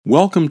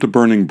Welcome to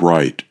Burning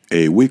Bright,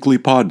 a weekly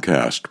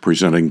podcast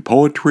presenting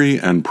poetry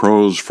and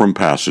prose from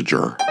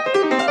Passager.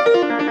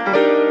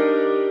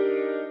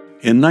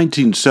 In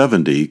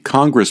 1970,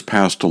 Congress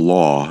passed a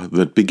law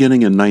that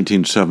beginning in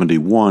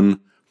 1971,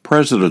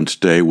 President's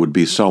Day would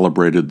be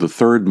celebrated the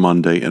third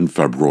Monday in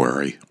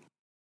February.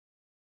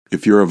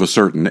 If you're of a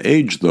certain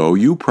age, though,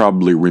 you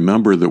probably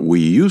remember that we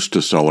used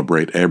to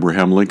celebrate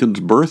Abraham Lincoln's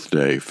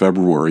birthday,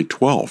 February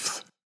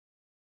 12th.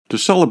 To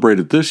celebrate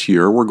it this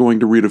year, we're going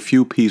to read a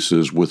few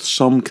pieces with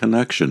some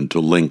connection to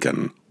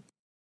Lincoln.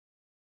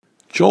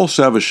 Joel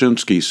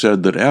Savashinsky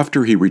said that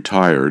after he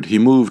retired, he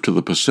moved to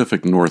the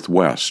Pacific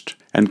Northwest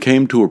and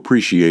came to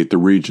appreciate the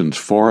region's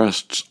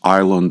forests,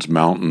 islands,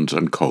 mountains,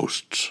 and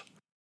coasts.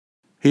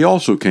 He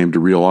also came to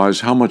realize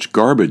how much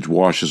garbage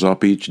washes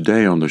up each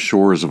day on the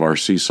shores of our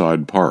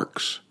seaside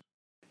parks.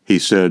 He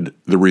said,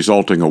 "The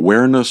resulting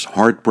awareness,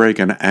 heartbreak,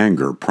 and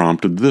anger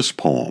prompted this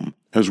poem,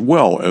 as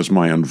well as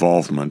my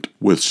involvement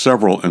with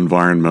several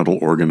environmental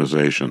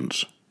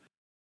organizations."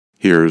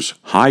 Here's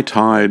High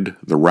Tide,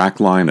 the Rack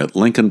Line at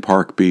Lincoln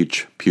Park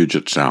Beach,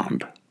 Puget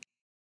Sound.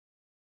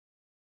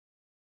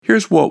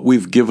 Here's what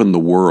we've given the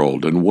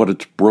world and what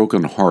its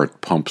broken heart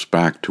pumps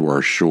back to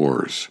our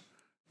shores.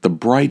 The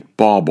bright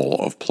bauble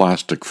of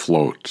plastic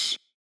floats,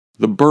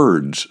 the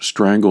birds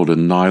strangled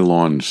in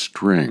nylon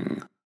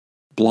string,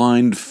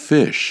 blind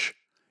fish,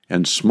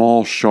 and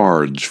small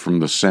shards from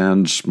the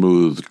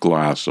sand-smoothed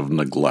glass of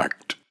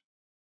neglect.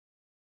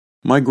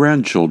 My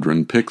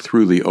grandchildren pick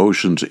through the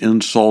ocean's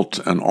insults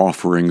and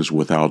offerings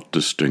without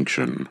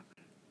distinction,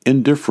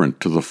 indifferent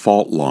to the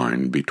fault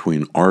line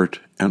between art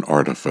and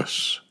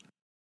artifice.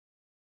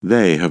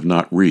 They have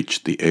not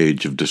reached the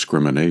age of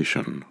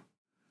discrimination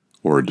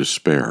or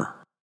despair.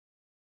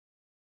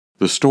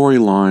 The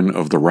storyline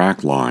of the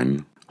Rack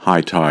Line,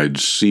 High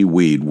Tide's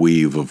seaweed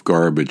weave of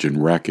garbage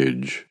and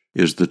wreckage,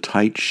 is the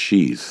tight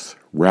sheath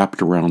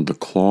wrapped around the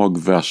clogged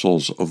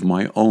vessels of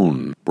my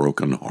own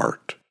broken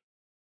heart.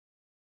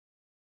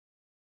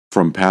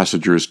 From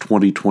Passager's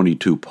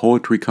 2022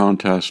 Poetry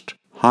Contest,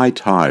 High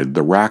Tide,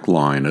 the Rack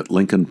Line at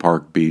Lincoln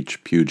Park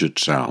Beach, Puget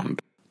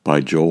Sound,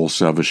 by Joel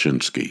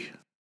Savashinsky.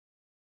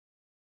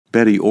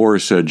 Betty Orr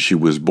said she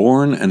was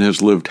born and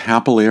has lived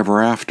happily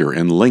ever after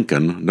in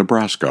Lincoln,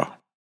 Nebraska.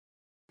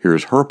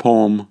 Here's her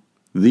poem,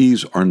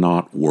 These Are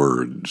Not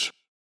Words.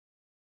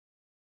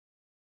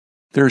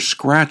 Their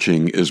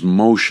scratching is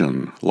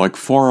motion, like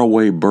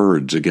faraway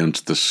birds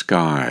against the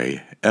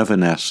sky,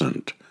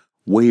 evanescent,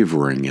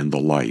 wavering in the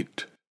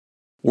light.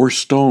 Or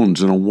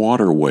stones in a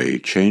waterway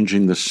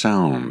changing the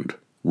sound,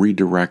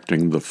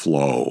 redirecting the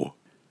flow.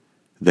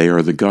 They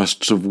are the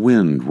gusts of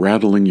wind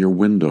rattling your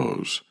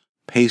windows,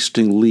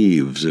 pasting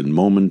leaves in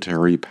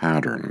momentary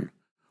pattern,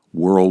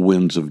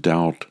 whirlwinds of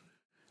doubt,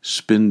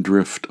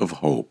 spindrift of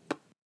hope.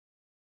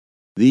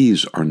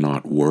 These are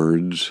not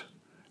words,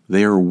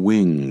 they are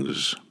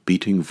wings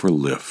beating for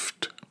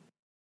lift.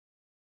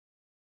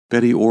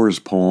 Betty Orr's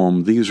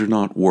poem, These Are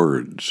Not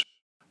Words,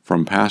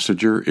 from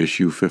Passager,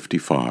 issue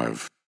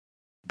 55.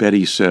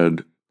 Betty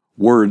said,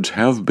 "Words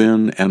have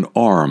been and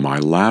are my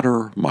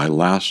ladder, my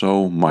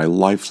lasso, my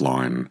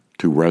lifeline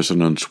to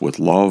resonance with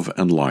love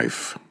and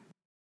life."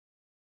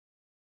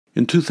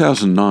 In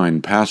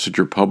 2009,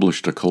 Passager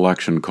published a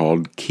collection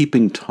called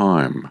Keeping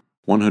Time,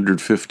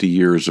 150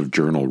 Years of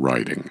Journal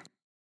Writing.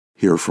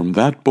 Here from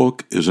that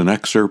book is an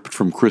excerpt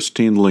from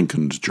Christine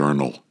Lincoln's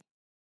journal.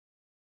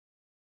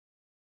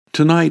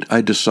 Tonight I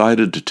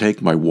decided to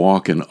take my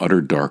walk in utter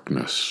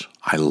darkness.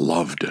 I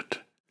loved it.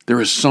 There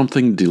is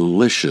something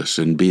delicious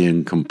in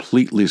being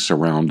completely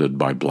surrounded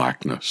by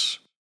blackness.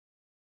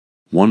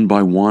 One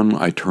by one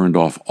I turned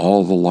off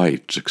all the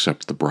lights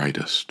except the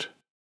brightest.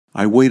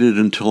 I waited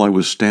until I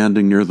was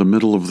standing near the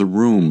middle of the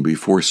room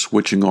before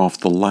switching off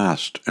the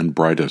last and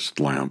brightest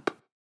lamp,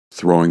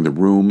 throwing the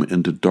room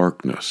into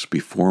darkness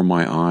before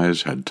my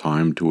eyes had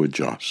time to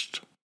adjust.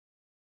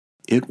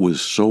 It was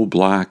so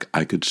black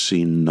I could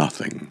see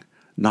nothing,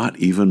 not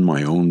even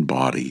my own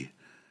body.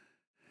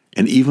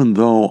 And even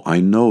though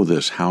I know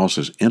this house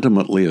as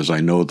intimately as I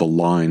know the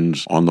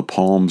lines on the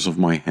palms of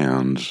my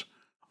hands,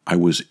 I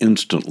was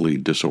instantly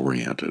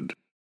disoriented.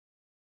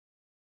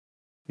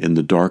 In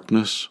the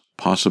darkness,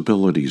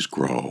 possibilities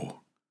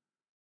grow.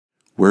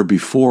 Where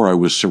before I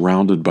was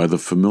surrounded by the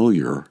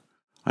familiar,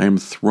 I am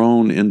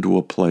thrown into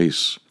a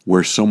place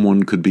where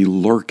someone could be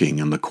lurking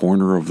in the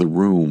corner of the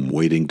room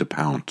waiting to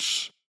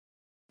pounce.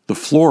 The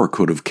floor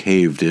could have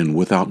caved in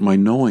without my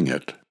knowing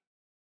it.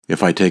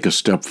 If I take a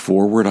step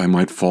forward, I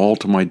might fall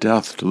to my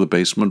death to the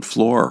basement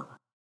floor.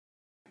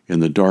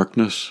 In the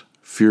darkness,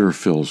 fear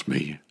fills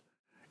me.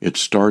 It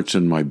starts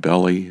in my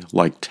belly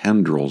like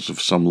tendrils of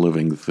some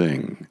living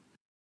thing,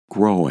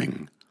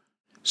 growing,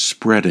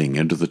 spreading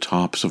into the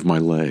tops of my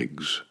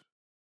legs.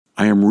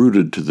 I am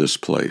rooted to this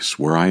place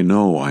where I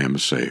know I am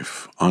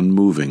safe,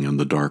 unmoving in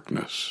the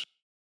darkness.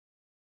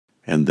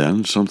 And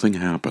then something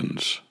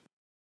happens.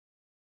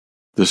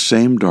 The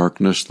same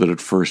darkness that at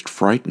first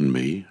frightened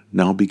me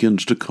now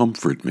begins to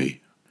comfort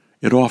me.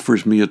 It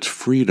offers me its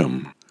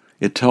freedom.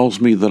 It tells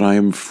me that I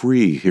am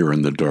free here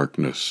in the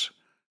darkness,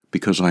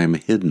 because I am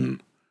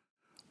hidden.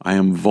 I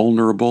am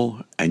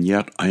vulnerable, and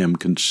yet I am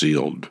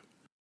concealed.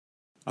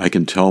 I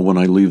can tell when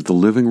I leave the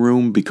living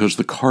room because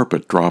the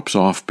carpet drops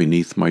off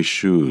beneath my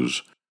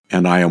shoes,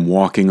 and I am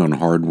walking on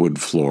hardwood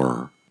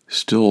floor,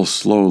 still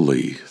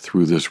slowly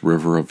through this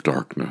river of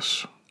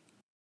darkness.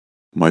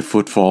 My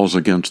footfalls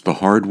against the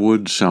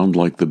hardwood sound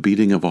like the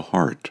beating of a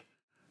heart.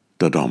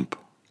 Da-dump,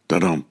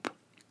 da-dump,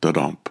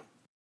 da-dump.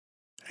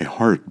 A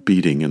heart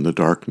beating in the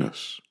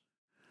darkness.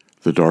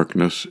 The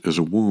darkness is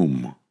a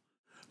womb.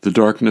 The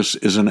darkness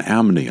is an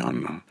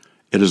amnion.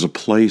 It is a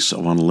place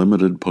of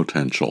unlimited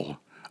potential,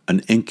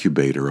 an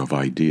incubator of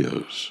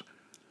ideas.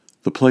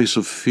 The place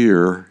of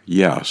fear,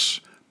 yes,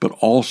 but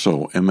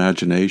also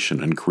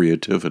imagination and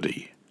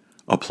creativity.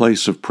 A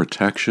place of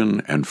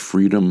protection and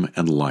freedom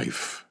and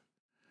life.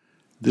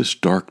 This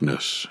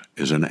darkness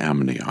is an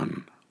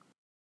amnion.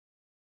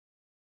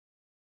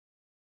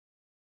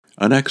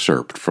 An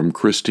excerpt from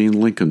Christine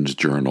Lincoln's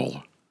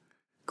journal.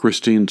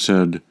 Christine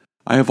said,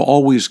 "I have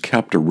always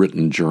kept a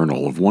written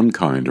journal of one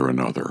kind or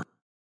another.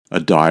 A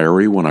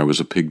diary when I was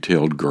a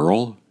pigtailed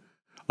girl,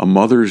 a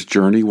mother's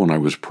journey when I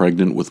was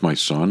pregnant with my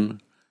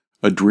son,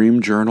 a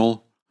dream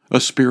journal, a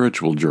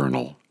spiritual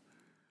journal.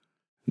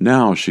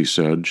 Now," she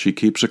said, she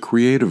keeps a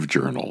creative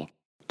journal,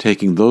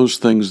 taking those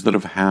things that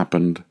have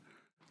happened,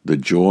 the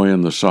joy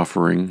and the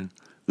suffering,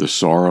 the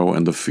sorrow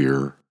and the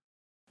fear,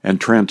 and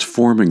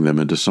transforming them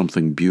into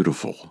something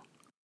beautiful.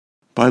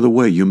 By the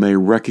way, you may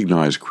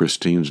recognize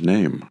Christine's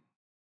name.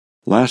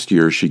 Last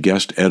year, she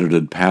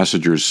guest-edited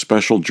Passager's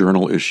special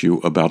journal issue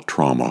about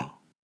trauma.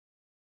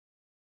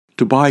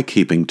 To buy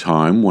Keeping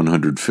Time,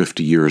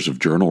 150 Years of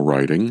Journal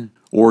Writing,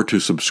 or to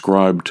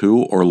subscribe to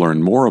or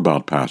learn more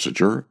about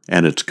Passager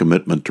and its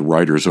commitment to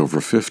writers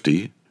over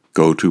 50,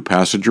 go to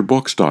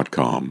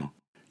PassagerBooks.com.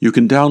 You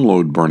can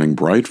download Burning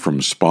Bright from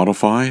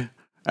Spotify,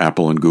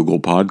 Apple and Google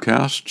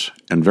Podcasts,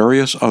 and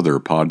various other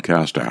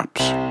podcast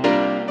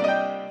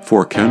apps.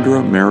 For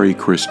Kendra, Mary,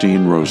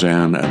 Christine,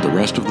 Roseanne, and the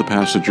rest of the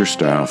Passager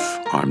staff,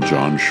 I'm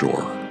John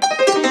Shore.